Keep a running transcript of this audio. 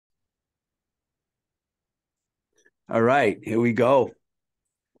All right, here we go.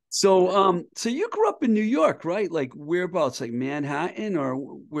 So you grew up in New York, right? Like whereabouts, like Manhattan or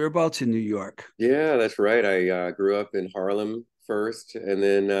whereabouts in New York? Yeah, that's right. I grew up in Harlem first, and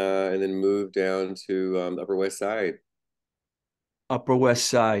then moved down to the Upper West Side. Upper West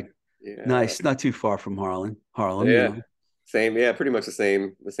Side. Yeah, Nice, not too far from Harlem. Harlem, yeah, same. Yeah, pretty much the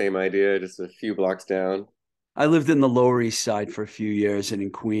same idea, just a few blocks down. I lived in the Lower East Side for a few years and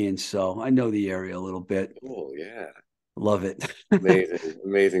in Queens, so I know the area a little bit. Oh yeah, Love it. amazing,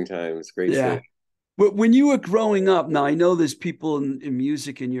 amazing times. Great Yeah. city. But when you were growing up, now I know there's people in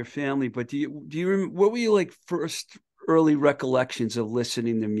music in your family, but do you remember what were your like first early recollections of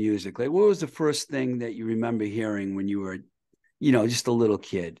listening to music? Like what was the first thing that you remember hearing when you were, just a little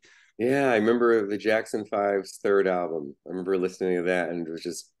kid? Yeah, I remember the Jackson Five's third album. I remember listening to that and was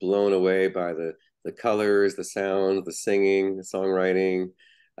just blown away by the colors, the sound, the singing, the songwriting,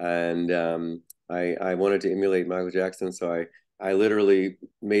 and I wanted to emulate Michael Jackson, so I literally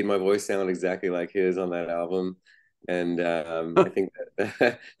made my voice sound exactly like his on that album, and I think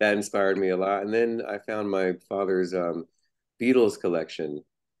that inspired me a lot. And then I found my father's Beatles collection,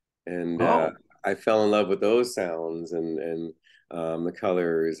 and Oh, I fell in love with those sounds and the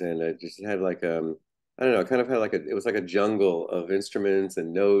colors, and it just had like I don't know, it kind of had like it was like a jungle of instruments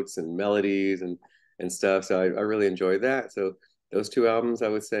and notes and melodies and stuff. So I really enjoyed that. So those two albums, I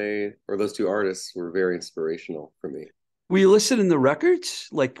would say, or those two artists, were very inspirational for me. were you listening to records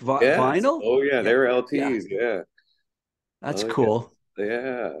like Yes. vinyl? Oh yeah, Yeah, they were yeah, LPs. Yeah. that's Oh yeah. cool.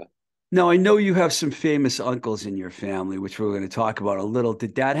 Yeah. Now I know you have some famous uncles in your family, which we're going to talk about a little.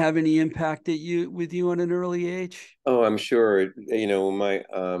 Did that have any impact at you with you at an early age? Oh, I'm sure. You know, my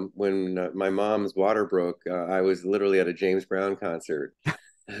when my mom's water broke, I was literally at a James Brown concert.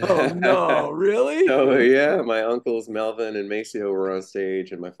 Oh no, really? So yeah, my uncles Melvin and Maceo were on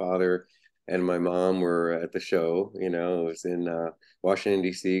stage, and my father and my mom were at the show. You know, it was in Washington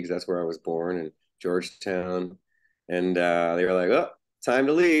D.C. because that's where I was born, in Georgetown, and they were like, "Oh, time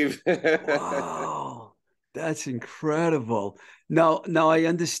to leave." Wow, that's incredible. Now I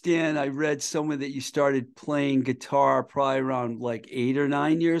understand. I read somewhere that you started playing guitar probably around like 8 or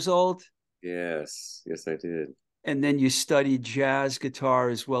 9 years old, Yes, yes, I did. and then you studied jazz guitar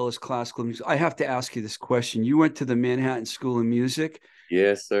as well as classical music. I have to ask you this question. You went to the Manhattan School of Music.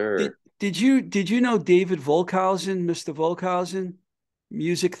 Yes, Did sir. did you know David Volkhausen, Mr. Volkhausen,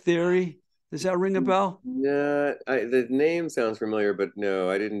 music theory? Does that ring a bell? No, the name sounds familiar, but no,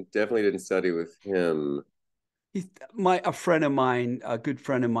 I didn't. Definitely didn't study with him. My a friend of mine, a good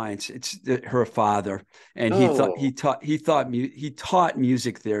friend of mine, it's her father, and Oh, he taught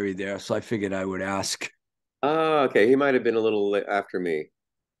music theory there. So I figured I would ask. okay. He might have been a little after me.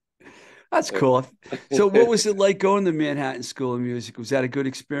 That's cool. So what was it like going to Manhattan School of Music? Was that a good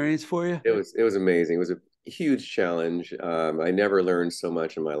experience for you? It was amazing. It was a huge challenge. I never learned so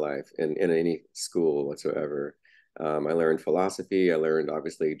much in my life in any school whatsoever. I learned philosophy. I learned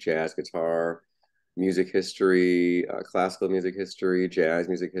obviously jazz guitar, music history, classical music history, jazz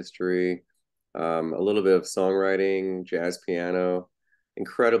music history, a little bit of songwriting, jazz piano.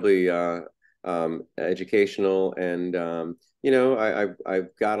 Incredibly educational, and I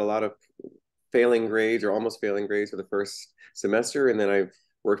got a lot of failing grades or almost failing grades for the first semester, and then I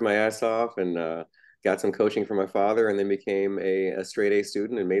worked my ass off and got some coaching from my father, and then became a straight A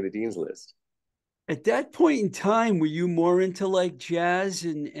student and made the dean's list. At that point in time, were you more into like jazz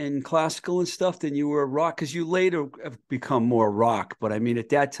and classical and stuff than you were rock? Because you later have become more rock, but I mean, at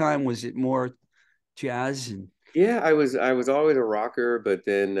that time, was it more jazz and Yeah, I was always a rocker, but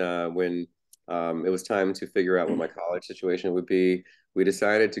then when it was time to figure out what my college situation would be, we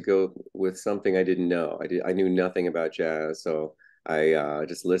decided to go with something I didn't know. I knew nothing about jazz, so I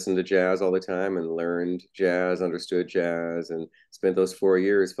just listened to jazz all the time and learned jazz, understood jazz, and spent those 4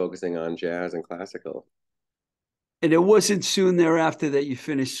 years focusing on jazz and classical. And it wasn't soon thereafter that you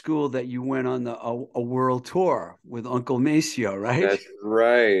finished school that you went on a world tour with Uncle Maceo, right? That's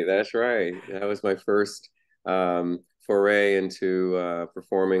right. That's right. That was my first foray into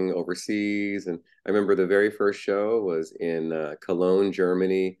performing overseas. And I remember the very first show was in Cologne,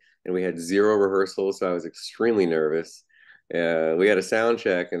 Germany, and we had zero rehearsals, so I was extremely nervous. We had a sound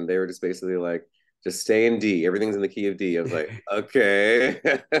check, and they were just basically like, just stay in D. Everything's in the key of D. I was like, okay.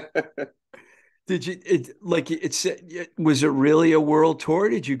 Did you was it really a world tour?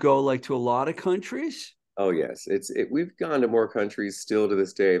 Did you go like to a lot of countries? Oh yes, we've gone to more countries still to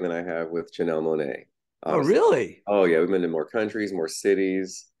this day than I have with Janelle Monáe, Oh, honestly. really? Oh yeah, we've been to more countries, more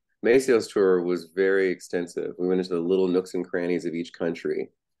cities. Maceo's tour was very extensive. We went into the little nooks and crannies of each country.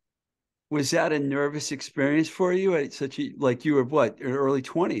 Was that a nervous experience for you at such a, like you were what, in early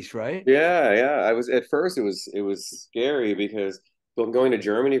 20s, right? Yeah, yeah. I was at first it was scary because going to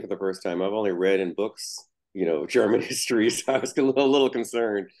Germany for the first time, I've only read in books, German history, so I was a little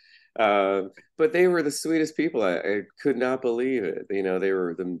concerned. Uh, but they were the sweetest people. I could not believe it. They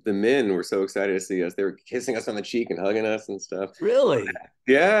were the men were so excited to see us. They were kissing us on the cheek and hugging us and stuff. Really?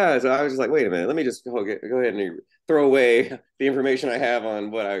 Yeah, so I was just like, wait a minute, let me just go ahead and throw away the information I have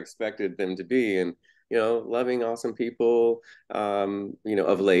on what I expected them to be, and loving, awesome people.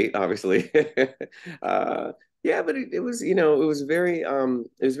 Of late, obviously. uh, yeah, but it was, it was very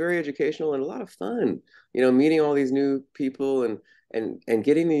educational and a lot of fun. Meeting all these new people and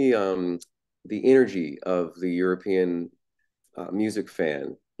getting the energy of the European music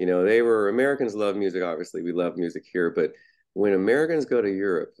fan. They were Americans love music, obviously. We love music here, but when Americans go to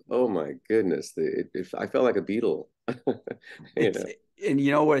Europe, oh my goodness, I felt like a Beatle. you It's know, and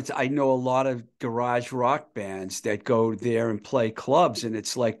you know what? I know a lot of garage rock bands that go there and play clubs, and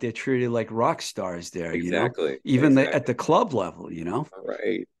it's like they're treated like rock stars there, exactly, even at exactly. the club level, All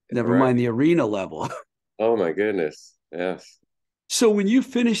right, all never right. mind the arena level. Oh my goodness, yes. So when you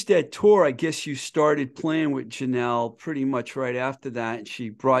finished that tour, I guess you started playing with Janelle pretty much right after that, and she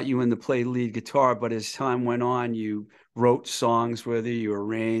brought you in to play lead guitar. But as time went on, you wrote songs with her, you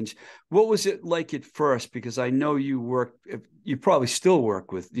arranged. What was it like at first? Because I know you probably still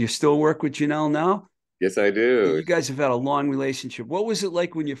work with, you still work with Janelle now? Yes, I do. You guys have had a long relationship. What was it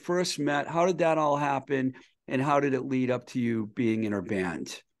like when you first met? How did that all happen? And how did it lead up to you being in her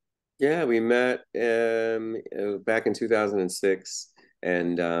band? Yeah, we met back in 2006,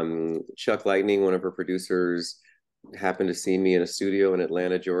 and Chuck Lightning, one of her producers, happened to see me in a studio in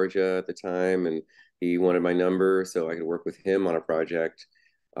Atlanta, Georgia at the time, and he wanted my number so I could work with him on a project.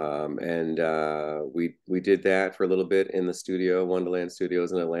 And we did that for a little bit in the studio, Wonderland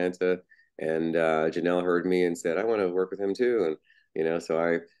Studios in Atlanta. And Janelle heard me and said, "I want to work with him too." And so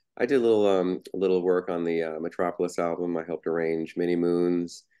I did a little work on the Metropolis album. I helped arrange Many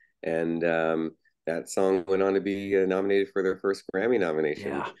Moons, and that song went on to be nominated for their first Grammy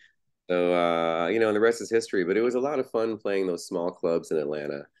nomination. Yeah. So and the rest is history. But it was a lot of fun playing those small clubs in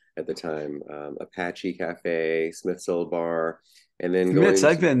Atlanta at the time, Apache Cafe, Smith's Old Bar, and then Smiths,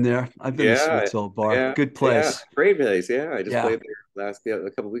 going I've to been there. I've been to yeah, Smith's Old Bar. yeah, Good yeah, place. great place. Yeah, I just Yeah. played there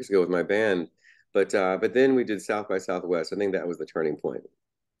a couple weeks ago with my band. But then we did South by Southwest. I think that was the turning point.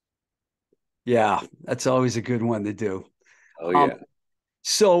 Yeah. That's always a good one to do. Oh Um,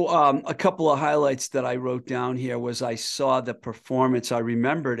 yeah. a couple of highlights that I wrote down here was I saw the performance. I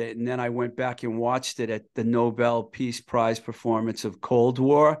remembered it, and then I went back and watched it at the Nobel Peace Prize performance of Cold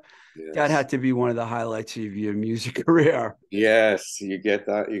War. That Yes. had to be one of the highlights of your music career. Yes, you get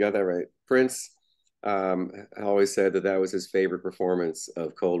that. You got that right. Prince always said that that was his favorite performance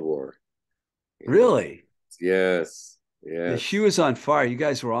of Cold War. You know. Really? Yes. Yeah, she Yes. was on fire. You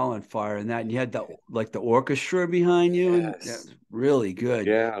guys were all on fire in that, and you had the orchestra behind you, and that Yes. was really good.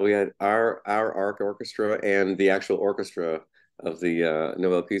 Yeah, we had our ARC orchestra and the actual orchestra of the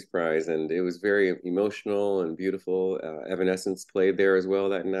Nobel Peace Prize, and it was very emotional and beautiful. Evanescence played there as well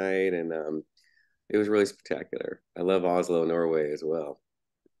that night, and it was really spectacular. I love Oslo, Norway as well.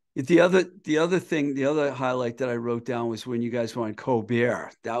 The other highlight that I wrote down was when you guys were on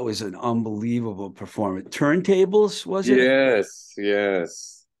Colbert. That was an unbelievable performance. Turntables, was it? Yes,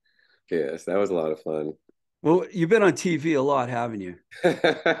 yes, yes. That was a lot of fun. Well, you've been on TV a lot, haven't you?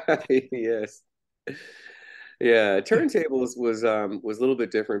 Yes. Yeah, turntables was a little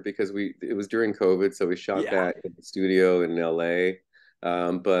bit different because we it was during COVID, so we shot Yeah. that in the studio in LA.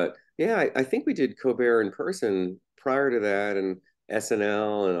 But yeah, I think we did Colbert in person prior to that, and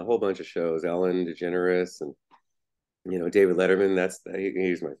SNL and a whole bunch of shows, Ellen DeGeneres and David Letterman.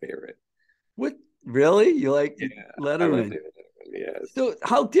 He's my favorite. What really? You like Yeah, I love Letterman? David Letterman. Yes. So,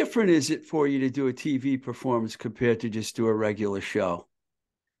 how different is it for you to do a TV performance compared to just do a regular show?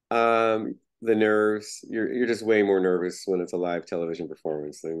 The nerves. You're just way more nervous when it's a live television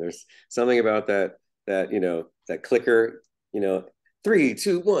performance. And there's something about that clicker, you know, 3,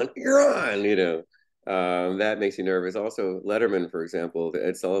 2, 1, you're on, that makes you nervous. Also, Letterman, for example, the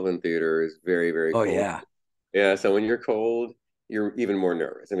Ed Sullivan Theater is very, very Oh cold. yeah. Yeah, so when you're cold, you're even more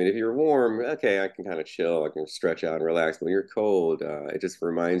nervous. I mean, if you're warm, okay, I can kind of chill, I can stretch out and relax. But when you're cold, it just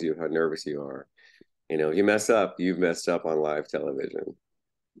reminds you of how nervous you are. You mess up, you've messed up on live television.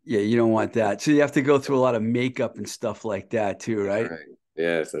 Yeah, you don't want that. So you have to go through a lot of makeup and stuff like that too, That's right? right.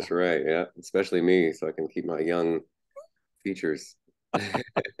 Yes, that's right. Yeah, especially me, so I can keep my young features.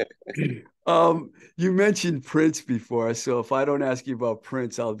 Um, You mentioned Prince before, so if I don't ask you about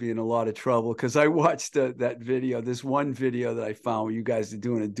Prince, I'll be in a lot of trouble because I watched that video, this one video that I found where you guys are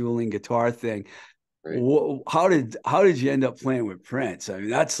doing a dueling guitar thing. Right. How did you end up playing with Prince? I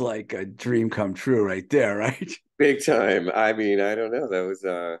mean, that's like a dream come true right there, right? Big time. I mean, I don't know. That was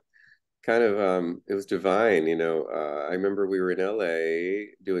kind of it was divine, you know. I remember we were in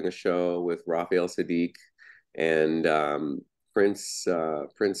LA doing a show with Raphael Sadiq and Prince.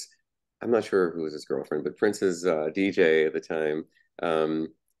 I'm not sure who was his girlfriend, but Prince's DJ at the time um,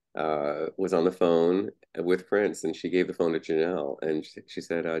 was on the phone with Prince, and she gave the phone to Janelle, and she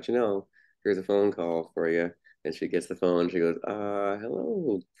said, "Janelle, here's a phone call for you." And she gets the phone. She goes,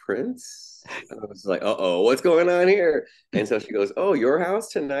 "Hello, Prince." And I was like, "Uh-oh, what's going on here?" And so she goes, "Oh, your house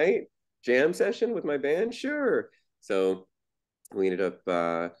tonight? Jam session with my band? Sure." So we ended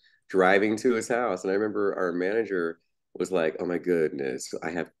up driving to his house. And I remember our manager was like, "Oh my goodness, I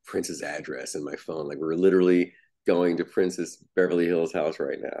have Prince's address in my phone. Like we're literally going to Prince's Beverly Hills house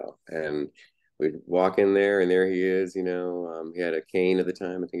right now." And we'd walk in there and there he is, you know, he had a cane at the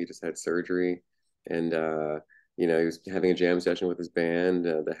time. I think he just had surgery. And, you know, he was having a jam session with his band.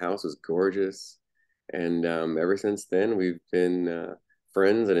 The house was gorgeous. And ever since then, we've been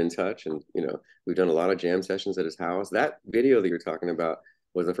friends and in touch. And, you know, we've done a lot of jam sessions at his house. That video that you're talking about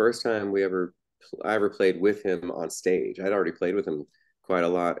was the first time I ever played with him on stage. I'd already played with him quite a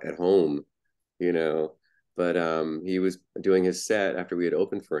lot at home, you know, but he was doing his set after we had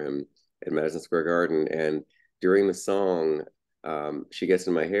opened for him at Madison Square Garden. And during the song, She Gets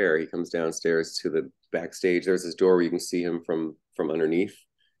in My Hair, he comes downstairs to the backstage. There's this door where you can see him from underneath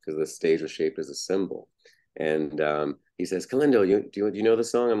because the stage was shaped as a symbol. And he says, "Kellindo, do you know the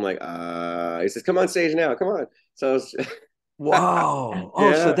song?" I'm like, he says, "Come on stage now, come on." So I was, Wow.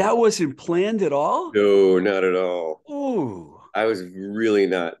 Oh, so yeah, that wasn't planned at all? no, not at all. Oh, I was really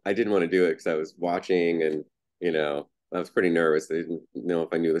not, I didn't want to do it because I was watching and, you know, I was pretty nervous. I didn't know if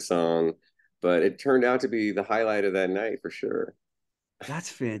I knew the song, but it turned out to be the highlight of that night for sure. that's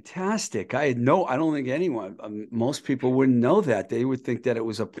fantastic. I don't think anyone, most people wouldn't know that. They would think that it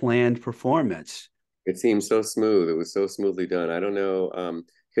was a planned performance. It seemed so smooth. It was so smoothly done. I don't know,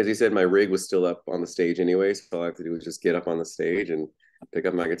 because he said my rig was still up on the stage anyway, so all I have to do is just get up on the stage and pick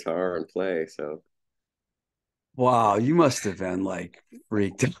up my guitar and play. So Wow, you must have been like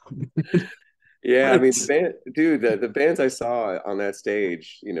freaked out. yeah, I mean, the Prince. band, dude, the bands I saw on that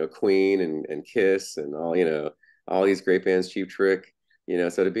stage, you know, Queen and Kiss and all, you know, all these great bands, Cheap Trick, you know,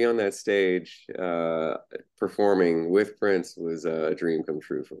 so to be on that stage performing with Prince was a dream come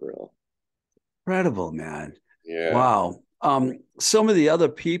true for real. Incredible, man. Yeah. Wow. Some of the other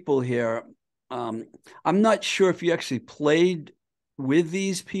people here, um, I'm not sure if you actually played with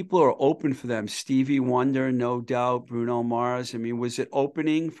these people or opened for them. Stevie Wonder, no doubt, Bruno Mars. I mean, was it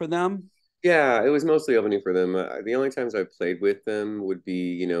opening for them? Yeah, it was mostly opening for them. The only times I played with them would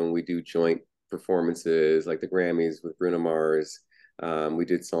be, you know, we do joint performances like the Grammys with Bruno Mars. We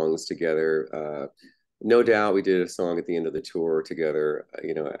did songs together. No doubt we did a song at the end of the tour together.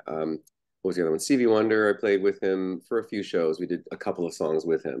 What was the other one? Stevie Wonder, I played with him for a few shows. We did a couple of songs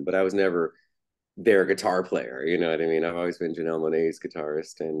with him, but I was never their guitar player. You know what I mean? I've always been Janelle Monáe's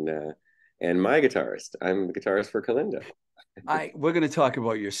guitarist and my guitarist. I'm the guitarist for Kalinda. We're going to talk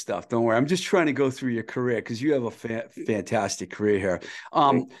about your stuff. Don't worry. I'm just trying to go through your career because you have a fantastic career here. Thank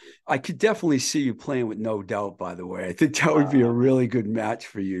Um, I could definitely see you playing with No Doubt. By the way, I think that would be a you. really good match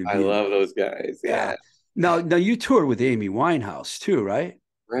for you. I love those guys. Yeah. Yeah. Now you toured with Amy Winehouse too, right?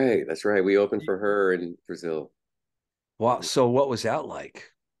 Right. That's right. We opened for her in Brazil. Wow. So what was that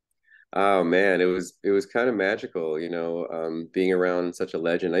like? Oh man, it was kind of magical, you know, being around such a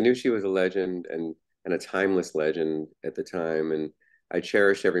legend. I knew she was a legend and a timeless legend at the time, and I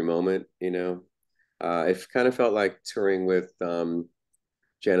cherished every moment, you know. It kind of felt like touring with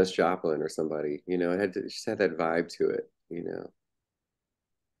Janis Joplin or somebody, you know. It just had that vibe to it, you know.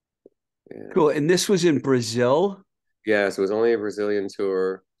 Yeah. Cool. And this was in Brazil. Yes, it was only a Brazilian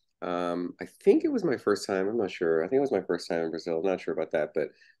tour. I think it was my first time. I'm not sure. I think it was my first time in Brazil. I'm not sure about that, but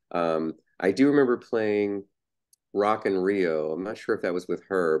I do remember playing Rock in Rio. I'm not sure if that was with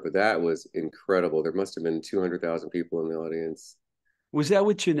her, but that was incredible. There must have been 200,000 people in the audience. Was that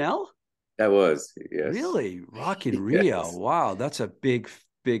with Janelle? That was, yes. Really? Rock in Rio. Yes. Wow. That's a big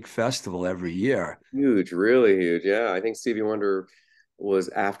festival every year. Huge, really huge. Yeah, I think Stevie Wonder was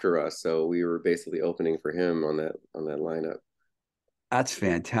after us, so we were basically opening for him on that lineup. That's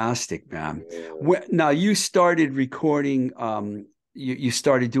fantastic, man. Yeah. Now you started recording, you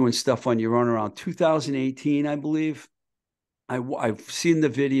started doing stuff on your own around 2018, I believe. I've seen the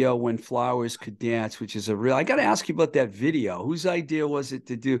video When Flowers Could Dance, which is a real. I got to ask you about that video. Whose idea was it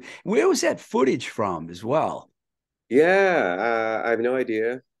to do? Where was that footage from as well? Yeah, I have no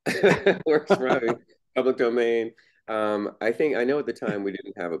idea where it's from. Public domain. I think I know at the time we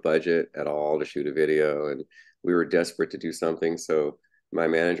didn't have a budget at all to shoot a video, and we were desperate to do something. So my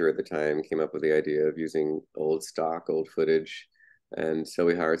manager at the time came up with the idea of using old stock, old footage, and so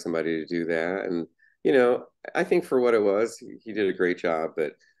we hired somebody to do that. And you know, I think for what it was, he did a great job.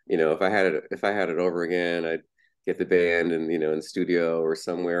 But you know, if I had it over again, I'd get the band and in studio or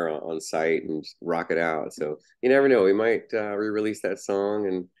somewhere on site and just rock it out. So you never know, we might re-release that song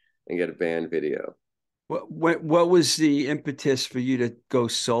and get a band video. What was the impetus for you to go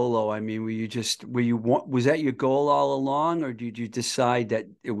solo? I mean, was that your goal all along, or did you decide that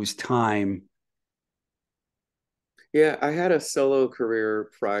it was time? Yeah, I had a solo career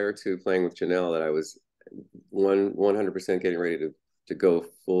prior to playing with Janelle that I was 100% getting ready to go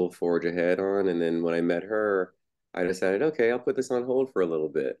full forge ahead on. And then when I met her, I decided, okay, I'll put this on hold for a little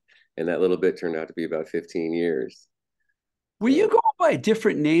bit. And that little bit turned out to be about 15 years. Were you So going by a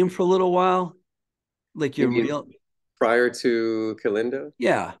different name for a little while? Like you your mean real? prior to Kellindo?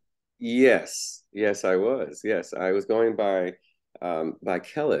 Yeah. Yes, yes, I was. Yes, I was going by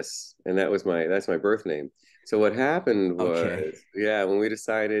Kellis, and that's my birth name. So what happened Okay. was, yeah, when we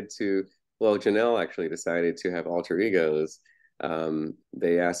decided to, well, Janelle actually decided to have alter egos.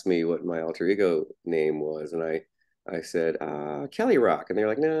 They asked me what my alter ego name was, and I said Kelly Rock, and they were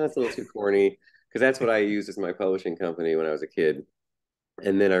like, no, that's a little too corny, because that's what I used as my publishing company when I was a kid.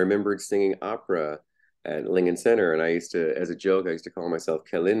 And then I remembered singing opera at Lincoln Center, and I used to, as a joke, I used to call myself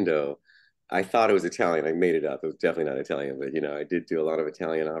Kellindo. I thought it was Italian. I made it up. It was definitely not Italian, but I did do a lot of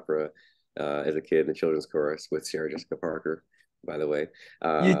Italian opera as a kid in the children's chorus with Sarah Jessica Parker, by the way. You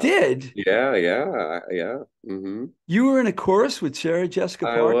Uh, did. yeah, yeah, yeah. Hmm. You were in a chorus with Sarah Jessica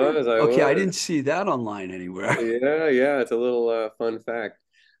I Parker? was, I Okay, I was. didn't see that online anywhere. Yeah, yeah. It's a little fun fact.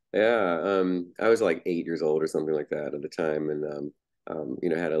 Yeah, I was like 8 years old or something like that at the time, and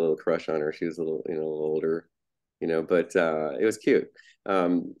had a little crush on her. She was a little older, but it was cute.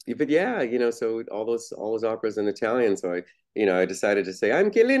 But yeah, so all those operas in Italian. So I decided to say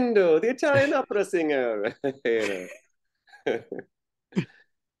I'm Kellindo, the Italian opera singer.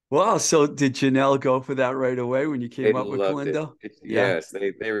 Wow. So did Janelle go for that right away when you They came up with loved it. Kalinda? Yeah. Yes,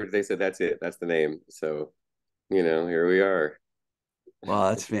 they said that's it, that's the name. So here we are. Wow,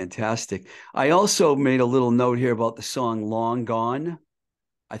 that's fantastic. I also made a little note here about the song Long Gone.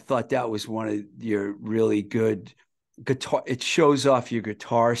 I thought that was one of your really good guitar. It shows off your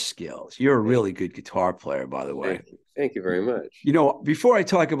guitar skills. You're a Thank really good guitar player, by the way. thank you very much. Before I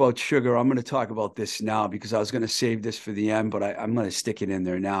talk about sugar, I'm going to talk about this now because I was going to save this for the end, but I'm going to stick it in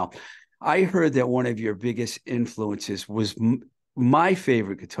there now. I heard that one of your biggest influences was my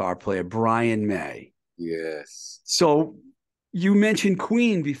favorite guitar player, Brian May. Yes. So you mentioned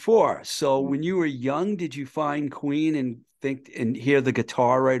Queen before. So when you were young, did you find Queen and think and hear the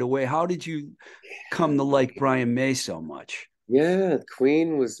guitar right away? How did you come to like Brian May so much? Yeah,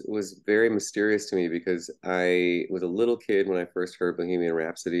 Queen was very mysterious to me because I was a little kid when I first heard Bohemian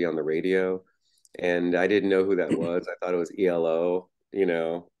Rhapsody on the radio, and I didn't know who that was. I thought it was ELO, I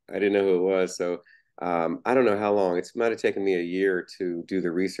didn't know who it was. So I don't know how long. It might have taken me a year to do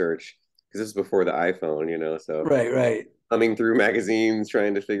the research because this was before the iPhone, so Right, right. thumbing through magazines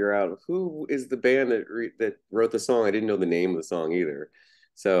trying to figure out who is the band that wrote the song. I didn't know the name of the song either.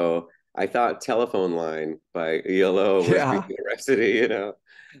 So I thought Telephone Line by ELO was Yeah. Bohemian Rhapsody.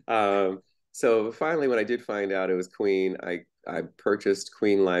 So finally, when I did find out it was Queen, I purchased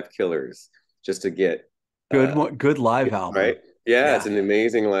Queen Live Killers just to get uh, Good live right. album. Yeah, it's Yeah. an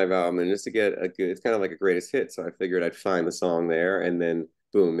amazing live album, and just to get a good, it's kind of like a greatest hit. So I figured I'd find the song there, and then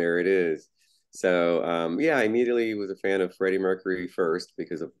boom, there it is. So yeah, I immediately was a fan of Freddie Mercury first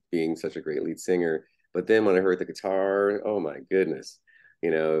because of being such a great lead singer. But then when I heard the guitar, oh my goodness, he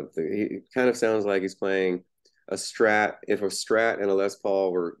kind of sounds like he's playing a Strat. If a Strat and a Les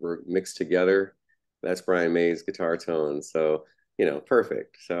Paul were mixed together, that's Brian May's guitar tone. So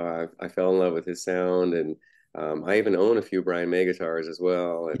perfect. So I fell in love with his sound, and I even own a few Brian May guitars as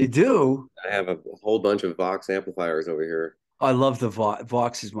well, You and do? I have a whole bunch of Vox amplifiers over here. I love the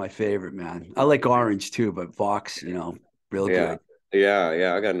Vox is my favorite, man. I like Orange too, but Vox, real Yeah, good. yeah,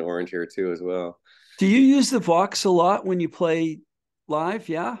 yeah. I got an orange here too as well. Do you use the Vox a lot when you play live?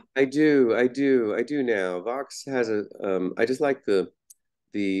 Yeah. I do, I do now. Vox has a. I just like the.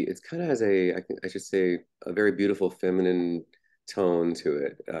 It kind of has I should say, a very beautiful feminine tone to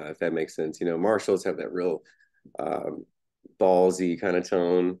it, if that makes sense. Marshalls have that real um, ballsy kind of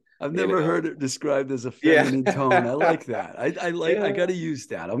tone. I've you never know. heard it described as a Yeah. feminine tone. I like that. I got Yeah. to use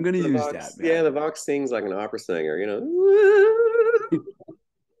that. I'm going to The use Vox, that, yeah, man. the Vox sings like an opera singer,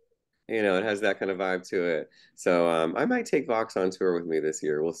 it has that kind of vibe to it. So I might take Vox on tour with me this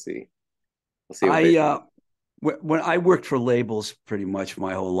year. We'll see. We'll see what they I think. when I worked for labels pretty much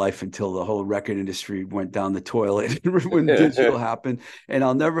my whole life until the whole record industry went down the toilet when digital happened. And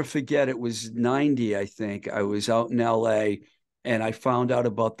I'll never forget, it was 90, I think. I was out in LA and I found out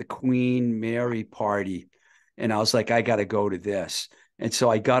about the Queen Mary party. And I was like, I got to go to this. And so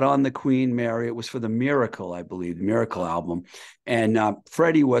I got on the Queen Mary. It was for the Miracle, I believe, the Miracle album. And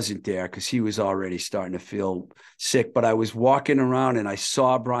Freddie wasn't there because he was already starting to feel sick. But I was walking around and I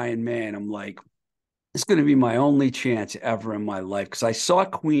saw Brian May, and I'm like, it's going to be my only chance ever in my life because I saw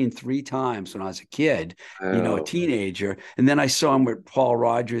Queen 3 times when I was a kid, a Oh, teenager, and then I saw him with Paul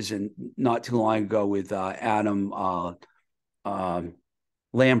Rodgers and not too long ago with Adam uh,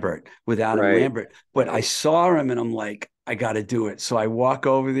 Lambert, with Adam right, Lambert. But I right. saw him and I'm like, I got to do it. So I walk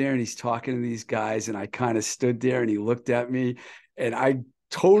over there and he's talking to these guys, and I kind of stood there and he looked at me, and I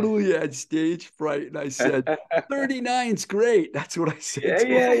totally had stage fright, and I said, 39's great. That's what I said Yeah,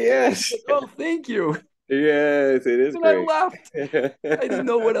 to him. yeah, He's yes. like, oh, thank you. Yes, it is And I great. left. I didn't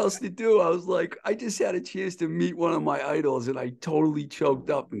know what else to do. I was like, I just had a chance to meet one of my idols, and I totally choked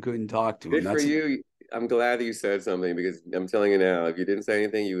up and couldn't talk to him. Good for That's you. I'm glad that you said something because I'm telling you now, if you didn't say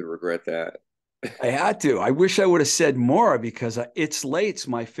anything, you would regret that. I had to. I wish I would have said more because "It's Late's"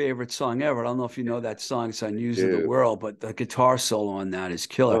 my favorite song ever. I don't know if you know that song. It's on News of the Dude. World, but the guitar solo on that is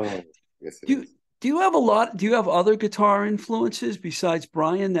killer. Oh, yes, it Do you is. do you have a lot? Do you have other guitar influences besides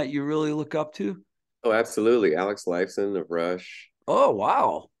Brian that you really look up to? Oh, absolutely. Alex Lifeson of Rush. Oh,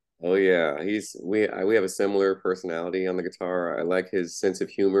 wow. Oh yeah, we have a similar personality on the guitar. I like his sense of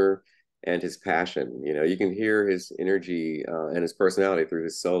humor and his passion. You can hear his energy and his personality through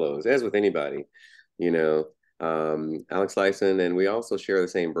his solos, as with anybody. You know, Alex Lifeson, and we also share the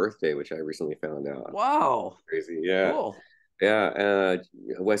same birthday, which I recently found out. Wow. Crazy, yeah, Cool. yeah.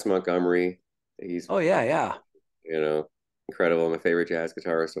 Wes Montgomery, he's Oh, yeah, yeah. you know incredible. My favorite jazz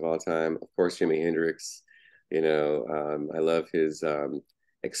guitarist of all time, of course, Jimi Hendrix. I love his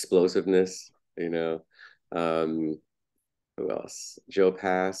explosiveness. Who else? Joe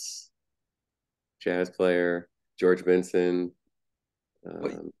Pass, jazz player. George Benson,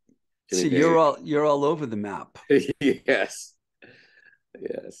 Well, um, Jimmy see, Page. you're all over the map. Yes,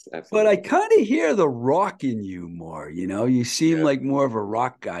 yes, But I absolutely. kind of hear the rock in you more. You seem Yeah, like more of a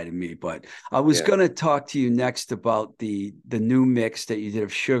rock guy to me. But I was yeah. gonna talk to you next about the new mix that you did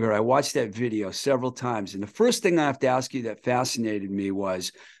of Sugar. I watched that video several times, and the first thing I have to ask you that fascinated me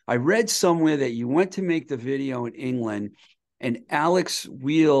was I read somewhere that you went to make the video in England, and Alex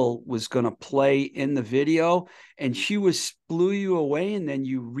Wheel was gonna play in the video, and she blew you away, and then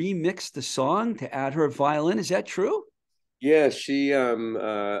you remixed the song to add her violin. Is that true? Yeah, she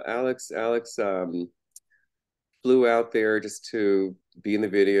Alex flew out there just to be in the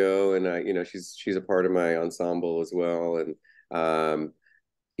video, and she's a part of my ensemble as well. And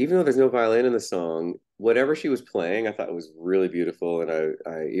even though there's no violin in the song, whatever she was playing, I thought was really beautiful. And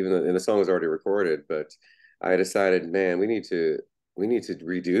I even though and the song was already recorded, but I decided, man, we need to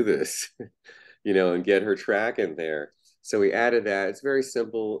redo this, and get her track in there. So we added that. It's a very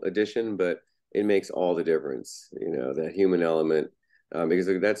simple addition, but it makes all the difference. That human element, because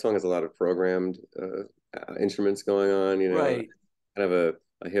that song has a lot of programmed instruments going on. Right. Kind of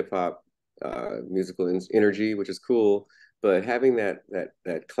a hip hop musical energy, which is cool. But having that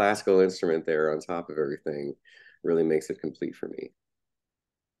classical instrument there on top of everything really makes it complete for me.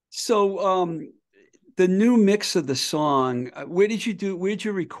 So, the new mix of the song, where'd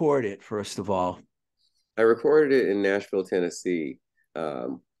you record it, first of all? I recorded it in Nashville, Tennessee.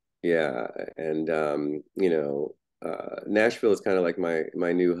 Um, yeah, and Nashville is kind of like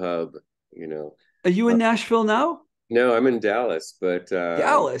my new hub. You know, Are you uh, in Nashville now? no, I'm in Dallas, but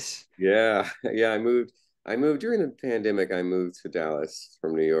Dallas. yeah, yeah, I moved. I moved during the pandemic. I moved to Dallas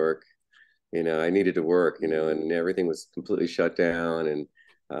from New York. I needed to work. And everything was completely shut down, and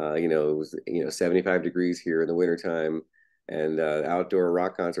it was 75 degrees here in the wintertime, and outdoor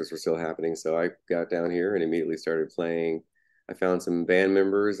rock concerts were still happening. So I got down here and immediately started playing. I found some band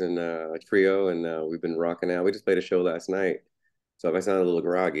members and a trio, and we've been rocking out. We just played a show last night, so if I sound a little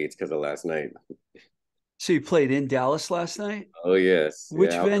groggy, it's because of last night. So you played in Dallas last night? Oh yes,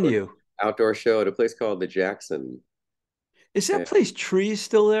 Which yeah, venue? outdoor show at a place called the Jackson. Is that And place Trees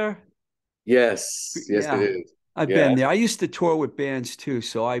still there? yes, yes, it Yeah, is. I've Yeah, been there. I used to tour with bands too,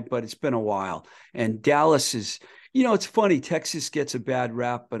 but it's been a while. And Dallas is It's funny. Texas gets a bad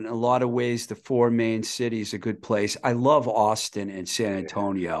rap, but in a lot of ways, the four main cities are a good place. I love Austin and San Yeah.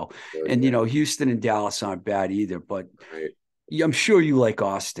 Antonio, Oh and yeah. Houston and Dallas aren't bad either. But Right. yeah, I'm sure you like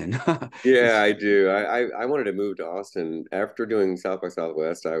Austin. Yeah, It's I do. I wanted to move to Austin after doing South by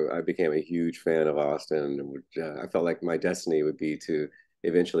Southwest. I became a huge fan of Austin, and I felt like my destiny would be to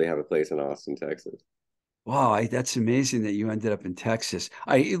eventually have a place in Austin, Texas. wow, that's amazing that you ended up in Texas.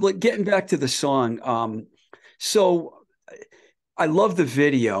 Getting back to the song. So I love the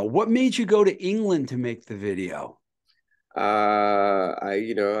video. What made you go to England to make the video? I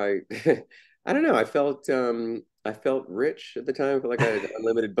I don't know. I felt rich at the time. I felt like I had an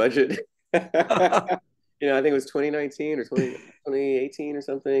unlimited budget. I think it was 2019 or 2018 or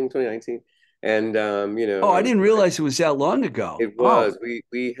something, 2019. And Oh, I I was didn't realize it was that long ago. it Oh, was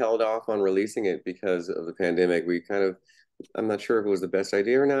we held off on releasing it because of the pandemic. We kind of I'm not sure if it was the best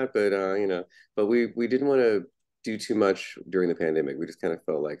idea or not, but but we didn't want to do too much during the pandemic. We just kind of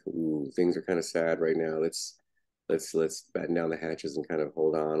felt like, ooh, things are kind of sad right now. Let's batten down the hatches and kind of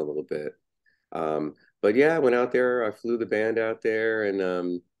hold on a little bit. But yeah, I went out there. I flew the band out there,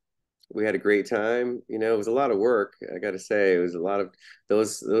 and we had a great time. It was a lot of work. I got to say, it was a lot of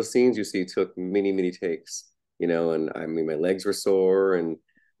those scenes you see took many takes. And I mean, my legs were sore, and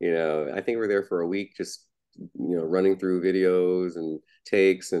I think we were there for a week, just running through videos and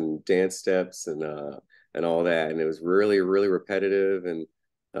takes and dance steps and all that, and it was really repetitive, and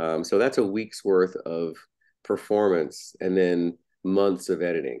so that's a week's worth of performance, and then months of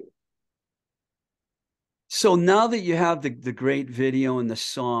editing. so now that you have the great video and the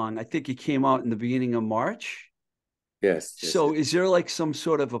song, I think it came out in the beginning of March. Yes. So is there like some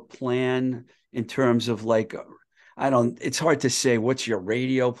sort of a plan in terms of like I don't it's hard to say what's your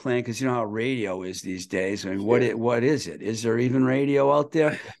radio plan because you know how radio is these days. I mean, Yeah. what is it? Is there even radio out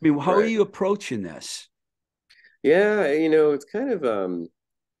there? I mean, how are Right. you approaching this? Yeah, it's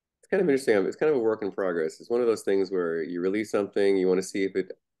kind of interesting. It's kind of a work in progress. It's one of those things where you release something, you want to see if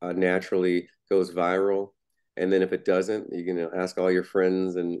it naturally goes viral, and then if it doesn't, you can ask all your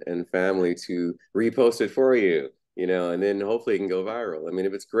friends and family to repost it for you, and then hopefully it can go viral. I mean,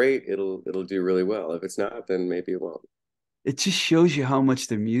 if it's great, it'll do really well. If it's not, then maybe it won't. It just shows you how much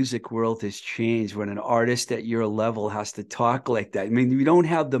the music world has changed when an artist at your level has to talk like that. I mean, we don't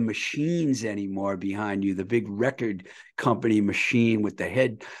have the machines anymore behind you, the big record company machine with the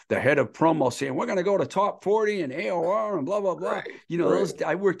head of promo saying, we're gonna go to top 40 and AOR and blah, blah, blah. Right, Those right.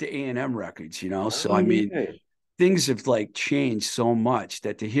 I worked at A&M Records, so Oh I mean yeah, things have like changed so much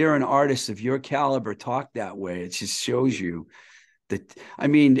that to hear an artist of your caliber talk that way, it just shows you that I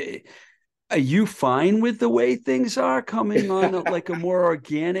mean are you fine with the way things are coming on like a more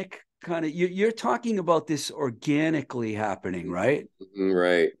organic kind of you're talking about this organically happening, right?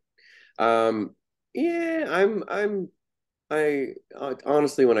 right. Um, yeah, I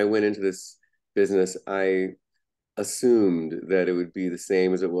honestly, when I went into this business, I assumed that it would be the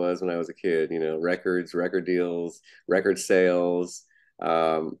same as it was when I was a kid, records, record deals, record sales,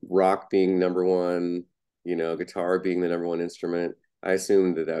 rock being number one, guitar being the number one instrument. I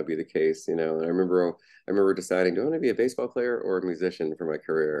assumed that would be the case, and I remember deciding, do I want to be a baseball player or a musician for my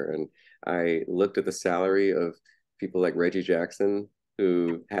career? And I looked at the salary of people like Reggie Jackson,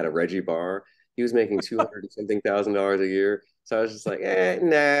 who had a Reggie bar. He was making 200 and something $1,000 a year. So I was just like,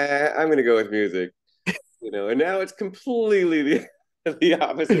 nah, I'm gonna go with music. And now it's completely the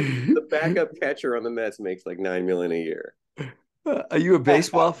opposite. The backup catcher on the Mets makes like 9 million a year. Are you a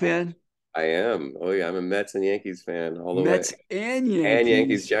baseball fan? I am. Oh yeah, I'm a Mets and Yankees fan all the way. Mets and And Yankees,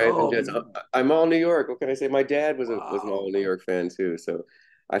 Yankees. Giants and Oh, Jets. I'm all New York. What can I say? My dad was an all wow. New York fan too, so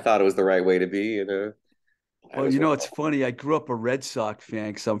I thought it was the right way to be, I Well, was it's wrong. funny. I grew up a Red Sox fan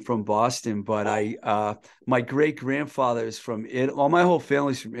because I'm from Boston, but my great grandfather is from Italy. Well, my whole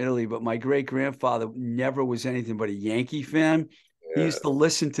family's from Italy, but my great grandfather never was anything but a Yankee fan. He Yeah, used to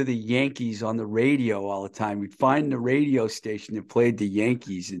listen to the Yankees on the radio all the time. We'd find the radio station that played the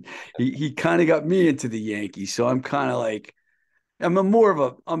Yankees, and he kind of got me into the Yankees. So I'm kind of like I'm a more of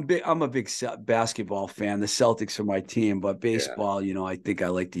a I'm a big basketball fan. The Celtics are my team, but baseball, I think I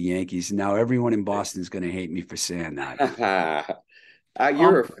like the Yankees. Now everyone in Boston is going to hate me for saying that. yeah.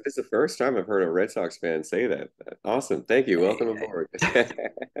 Um, This is the first time I've heard a Red Sox fan say that. Awesome. Thank you. Welcome aboard.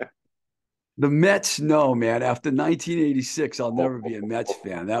 the Mets, no, man. After 1986, I'll never be a Mets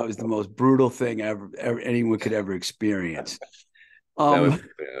fan. That was the most brutal thing ever anyone could ever experience. Um,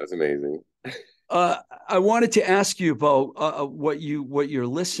 that was amazing. uh, I wanted to ask you about what you're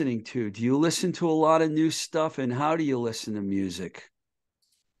listening to. Do you listen to a lot of new stuff, and how do you listen to music?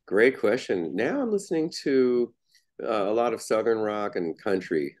 Great question. Now I'm listening to a lot of Southern rock and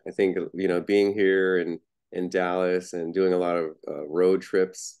country. I think, being here in Dallas and doing a lot of road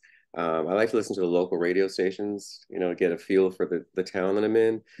trips. I like to listen to the local radio stations, to get a feel for the town that I'm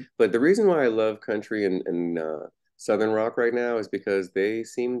in. But the reason why I love country and Southern rock right now is because they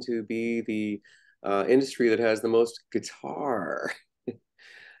seem to be the industry that has the most guitar.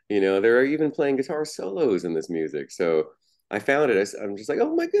 They're even playing guitar solos in this music. So I found it. I'm just like,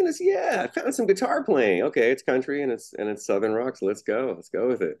 oh my goodness, yeah, I found some guitar playing. Okay, it's country and it's Southern rock, so let's go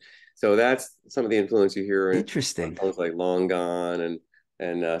with it. So that's some of the influence you hear in Interesting. songs like Long Gone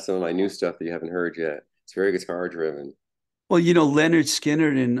and some of my new stuff that you haven't heard yet. It's very guitar driven. Well, Leonard Skinner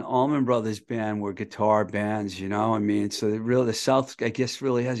and Allman Brothers Band were guitar bands, I mean, so the South, I guess,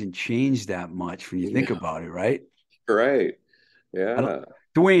 really hasn't changed that much when you think about it, right? Right. I don't, Yeah.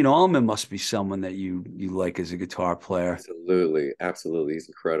 Dwayne Allman must be someone that you like as a guitar player. Absolutely, absolutely. He's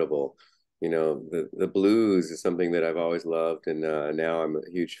incredible. The blues is something that I've always loved, and now I'm a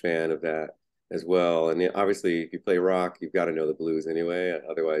huge fan of that as well. And obviously, if you play rock, you've got to know the blues anyway.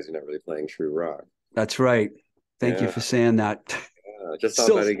 Otherwise, you're not really playing true rock. That's right. Thank you Yeah, for saying that. just saw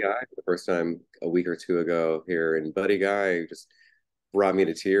So, Buddy Guy for the first time a week or two ago here, and Buddy Guy just brought me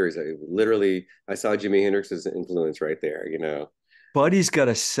to tears. I saw Jimi Hendrix's influence right there. Buddy's got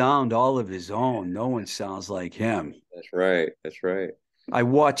a sound all of his own. No one sounds like him. That's right. That's right. I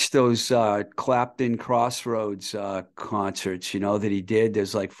watched those Clapton Crossroads concerts, that he did.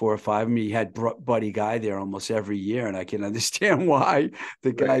 There's like 4 or 5 of them. He had Buddy Guy there almost every year, and I can understand why. The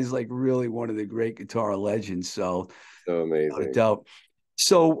Right. guy's like really one of the great guitar legends. So, So without a amazing. doubt.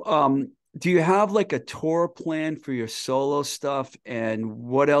 So, do you have like a tour plan for your solo stuff? And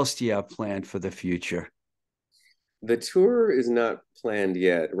what else do you have planned for the future? The tour is not planned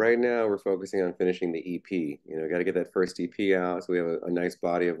yet. Right now, we're focusing on finishing the EP. Got to get that first EP out so we have a nice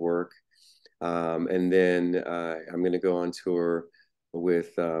body of work. And then I'm going to go on tour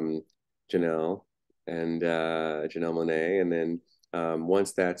with Janelle and Janelle Monáe. And then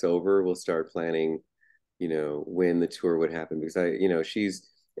once that's over, we'll start planning, when the tour would happen because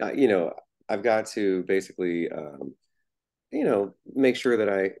I've got to basically make sure that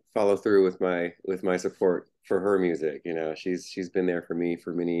I follow through with my support for her music. She's been there for me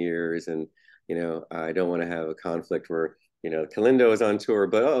for many years, and I don't want to have a conflict where Kellindo is on tour,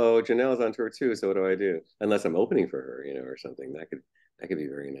 but oh, Janelle's on tour too. So what do I do? Unless I'm opening for her, or something that could be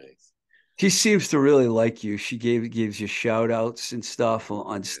very nice. She seems to really like you. She gives you shout outs and stuff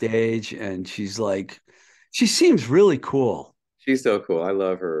on stage, and she seems really cool. She's so cool. I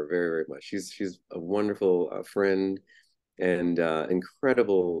love her very, very much. She's a wonderful friend and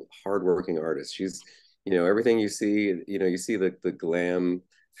incredible hardworking artist. She's, everything you see the glam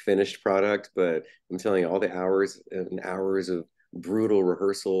finished product, but I'm telling you, all the hours and hours of brutal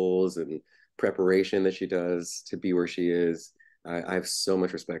rehearsals and preparation that she does to be where she is. I have so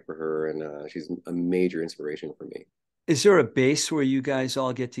much respect for her, and she's a major inspiration for me. Is there a base where you guys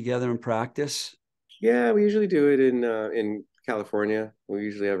all get together and practice? Yeah, we usually do it in California. We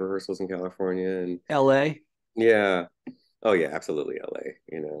usually have rehearsals in California, and LA? yeah, oh yeah, absolutely LA.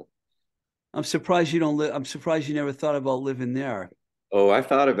 I'm surprised you never thought about living there. Oh, I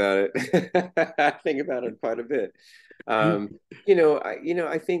thought about it. I think about it quite a bit. I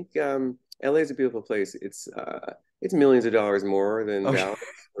think LA is a beautiful place. It's millions of dollars more than Okay. Dallas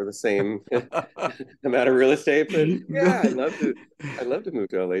for the same amount of real estate, but yeah, I'd love to move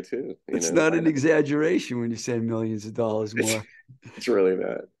to LA too. It's not Why an not? exaggeration when you say millions of dollars It's, more. it's really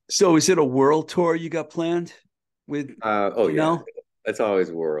not. So is it a world tour you got planned with Oh yeah, Janelle? that's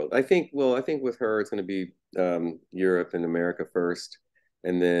always world. I think with her it's going to be Europe and America first,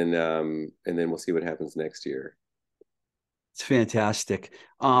 and then we'll see what happens next year. It's fantastic.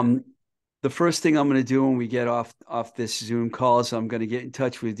 The first thing I'm going to do when we get off this Zoom call is I'm going to get in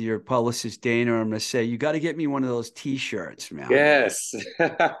touch with your publicist Dana. I'm going to say you got to get me one of those T-shirts, man. Yes.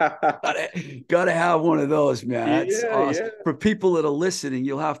 Gotta have one of those, man. That's Yeah, awesome. yeah. For people that are listening,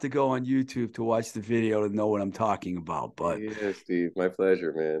 you'll have to go on YouTube to watch the video to know what I'm talking about. But Yeah, Steve. My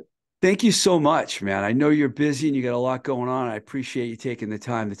pleasure, man. thank you so much, man. I know you're busy and you got a lot going on. I appreciate you taking the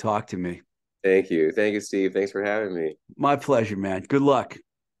time to talk to me. Thank you. Thank you, Steve. Thanks for having me. My pleasure, man. Good luck.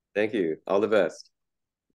 Thank you. All the best.